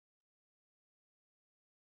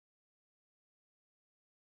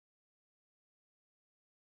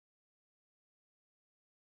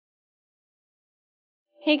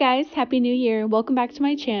Hey guys, Happy New Year! Welcome back to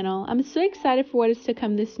my channel. I'm so excited for what is to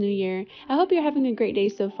come this new year. I hope you're having a great day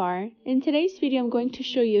so far. In today's video, I'm going to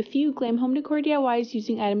show you a few glam home decor DIYs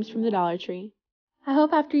using items from the Dollar Tree. I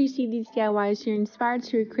hope after you see these DIYs, you're inspired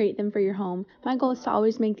to recreate them for your home. My goal is to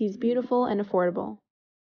always make these beautiful and affordable.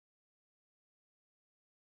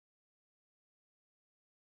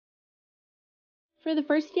 For the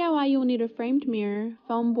first DIY, you will need a framed mirror,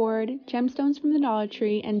 foam board, gemstones from the Dollar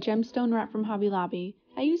Tree, and gemstone wrap from Hobby Lobby.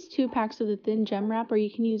 I used 2 packs of the thin gem wrap, or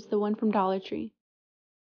you can use the one from Dollar Tree.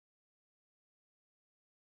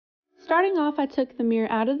 Starting off, I took the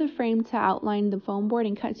mirror out of the frame to outline the foam board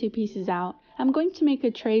and cut 2 pieces out. I'm going to make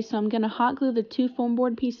a tray, so I'm going to hot glue the 2 foam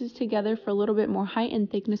board pieces together for a little bit more height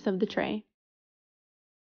and thickness of the tray.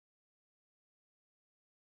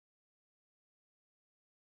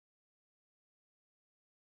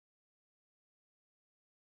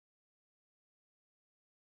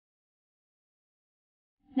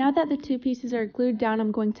 Now that the 2 pieces are glued down,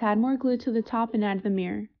 I'm going to add more glue to the top and add the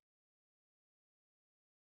mirror.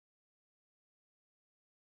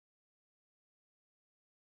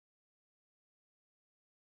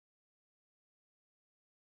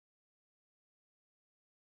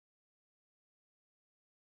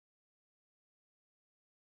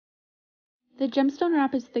 The gemstone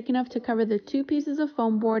wrap is thick enough to cover the 2 pieces of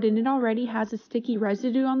foam board, and it already has a sticky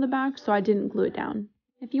residue on the back, so I didn't glue it down.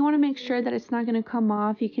 If you want to make sure that it's not going to come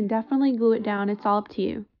off, you can definitely glue it down. It's all up to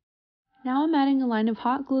you. Now I'm adding a line of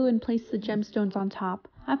hot glue and place the gemstones on top.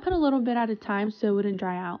 I put a little bit at a time so it wouldn't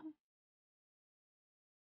dry out.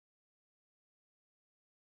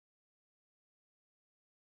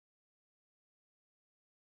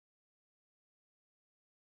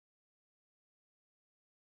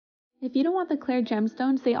 If you don't want the clear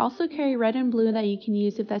gemstones, they also carry red and blue that you can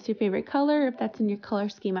use if that's your favorite color or if that's in your color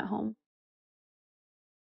scheme at home.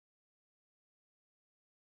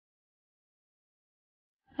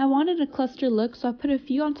 I wanted a cluster look, so I put a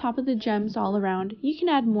few on top of the gems all around. You can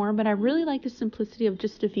add more, but I really like the simplicity of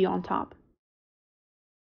just a few on top.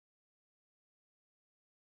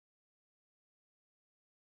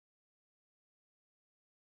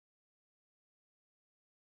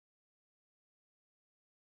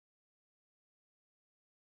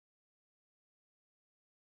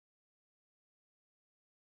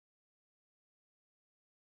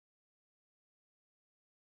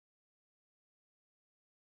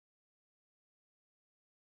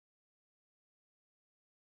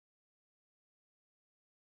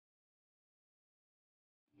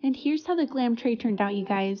 And here's how the glam tray turned out, you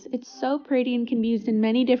guys. It's so pretty and can be used in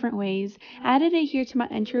many different ways. I added it here to my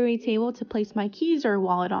entryway table to place my keys or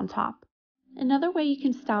wallet on top. Another way you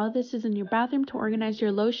can style this is in your bathroom to organize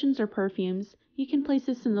your lotions or perfumes. You can place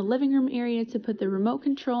this in the living room area to put the remote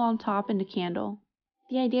control on top and a candle.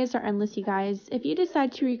 The ideas are endless, you guys. If you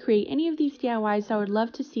decide to recreate any of these DIYs, I would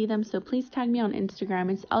love to see them, so please tag me on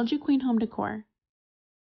Instagram. It's LG Queen Home Decor.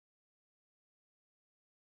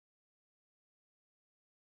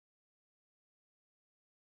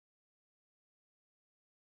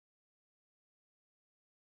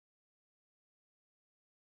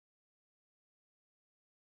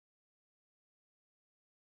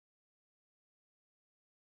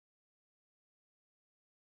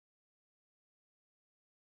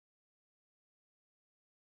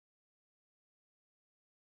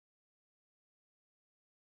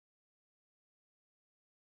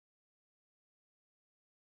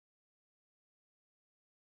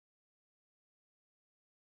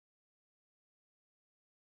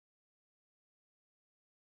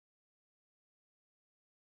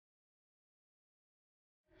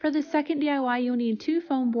 For the second DIY, you'll need 2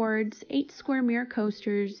 foam boards, 8 square mirror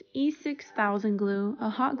coasters, E6000 glue, a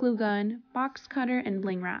hot glue gun, box cutter, and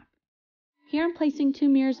bling wrap. Here I'm placing 2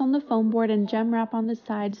 mirrors on the foam board and gem wrap on the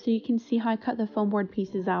side so you can see how I cut the foam board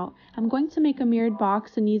pieces out. I'm going to make a mirrored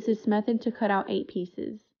box and use this method to cut out 8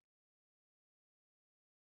 pieces.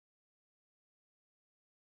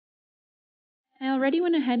 I already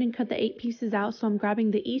went ahead and cut the 8 pieces out, so I'm grabbing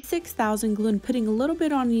the E6000 glue and putting a little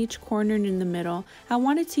bit on each corner and in the middle. I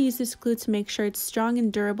wanted to use this glue to make sure it's strong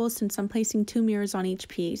and durable since I'm placing 2 mirrors on each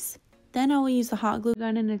piece. Then I will use the hot glue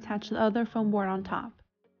gun and attach the other foam board on top.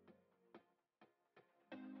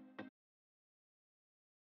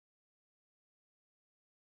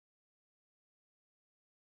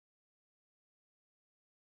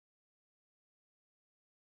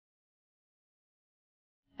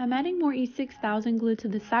 I'm adding more E6000 glue to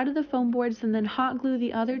the side of the foam boards and then hot glue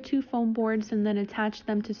the other 2 foam boards and then attach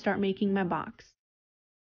them to start making my box.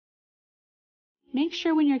 Make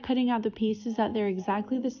sure when you're cutting out the pieces that they're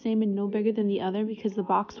exactly the same and no bigger than the other, because the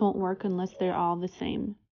box won't work unless they're all the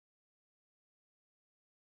same.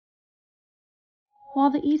 While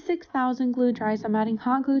the E6000 glue dries, I'm adding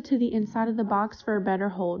hot glue to the inside of the box for a better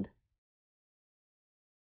hold.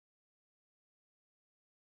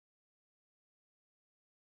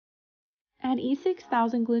 Add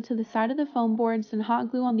E6000 glue to the side of the foam boards and hot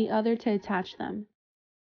glue on the other to attach them.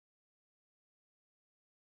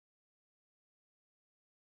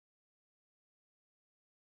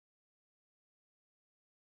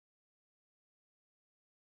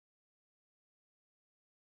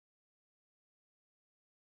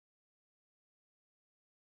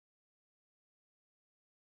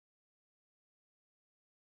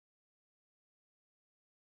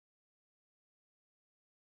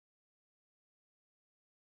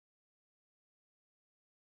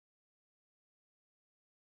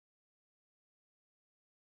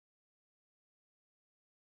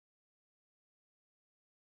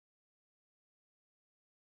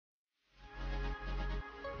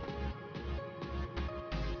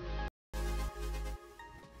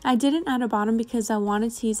 I didn't add a bottom because I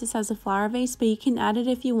wanted to use this as a flower vase, but you can add it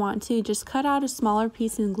if you want to. Just cut out a smaller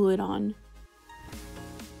piece and glue it on.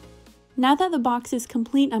 Now that the box is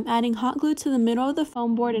complete, I'm adding hot glue to the middle of the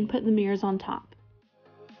foam board and put the mirrors on top.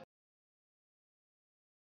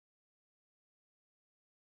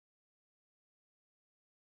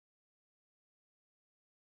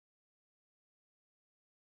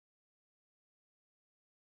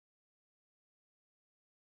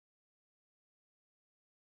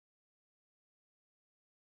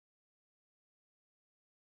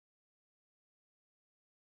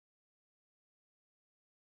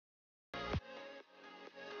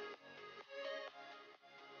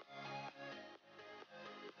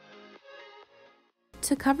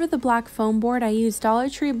 To cover the black foam board, I used Dollar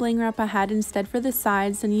Tree bling wrap I had instead for the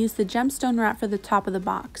sides and used the gemstone wrap for the top of the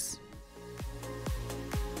box.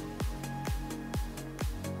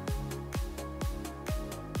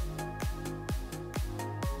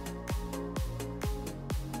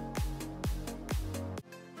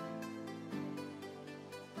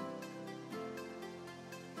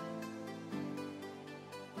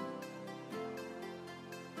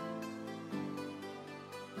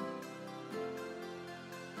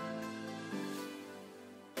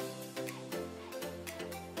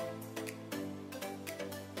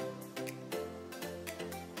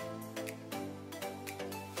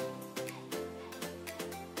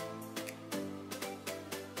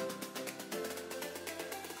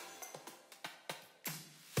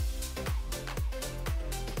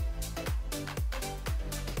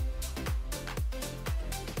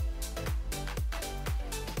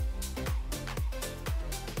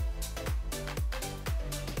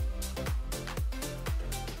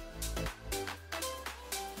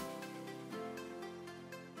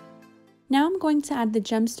 Now I'm going to add the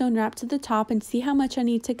gemstone wrap to the top and see how much I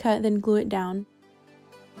need to cut, then glue it down.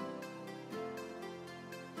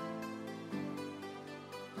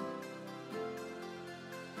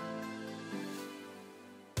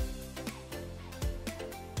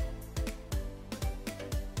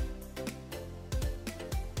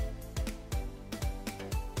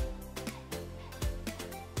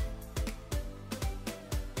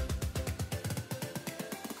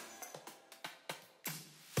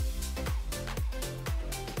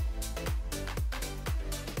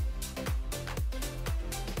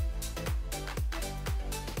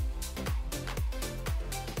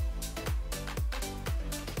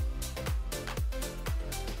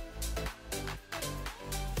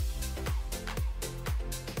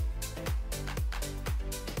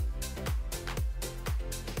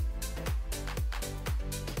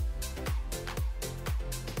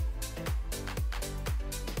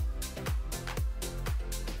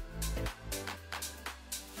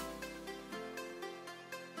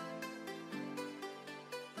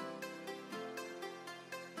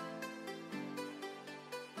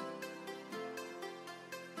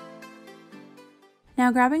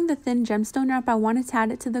 Now grabbing the thin gemstone wrap, I wanted to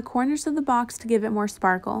add it to the corners of the box to give it more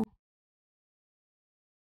sparkle.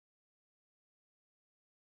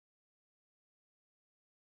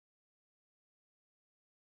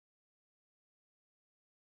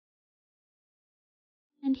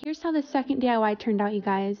 And here's how the second DIY turned out, you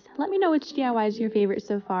guys. Let me know which DIY is your favorite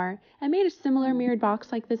so far. I made a similar mirrored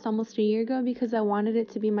box like this almost a year ago because I wanted it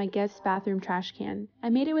to be my guest bathroom trash can. I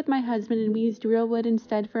made it with my husband and we used real wood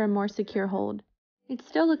instead for a more secure hold. It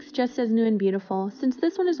still looks just as new and beautiful. Since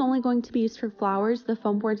this one is only going to be used for flowers, the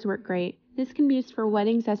foam boards work great. This can be used for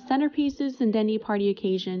weddings as centerpieces and any party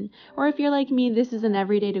occasion, or if you're like me, this is an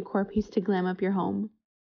everyday decor piece to glam up your home.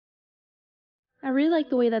 I really like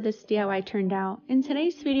the way that this DIY turned out. In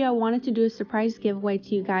today's video, I wanted to do a surprise giveaway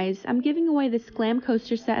to you guys. I'm giving away this Glam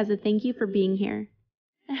coaster set as a thank you for being here.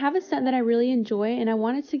 I have a scent that I really enjoy, and I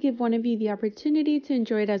wanted to give one of you the opportunity to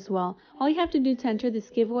enjoy it as well. All you have to do to enter this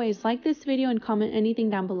giveaway is like this video and comment anything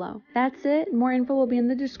down below. That's it. More info will be in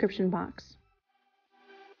the description box.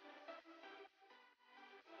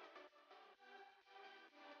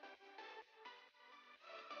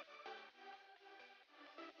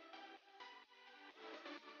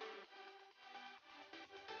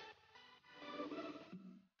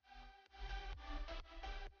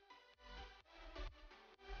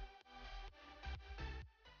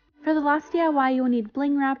 For the last DIY, you will need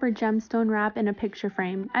bling wrap or gemstone wrap and a picture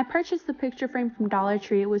frame. I purchased the picture frame from Dollar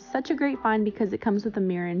Tree. It was such a great find because it comes with a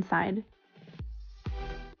mirror inside.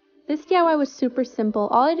 This DIY was super simple.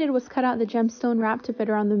 All I did was cut out the gemstone wrap to fit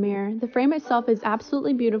around the mirror. The frame itself is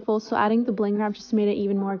absolutely beautiful, so adding the bling wrap just made it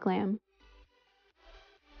even more glam.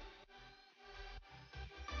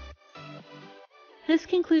 This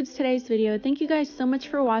concludes today's video. Thank you guys so much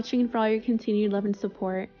for watching and for all your continued love and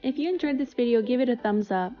support. If you enjoyed this video, give it a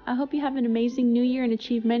thumbs up. I hope you have an amazing new year and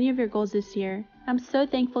achieve many of your goals this year. I'm so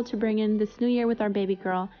thankful to bring in this new year with our baby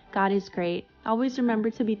girl. God is great. Always remember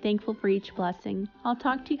to be thankful for each blessing. I'll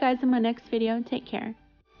talk to you guys in my next video. Take care.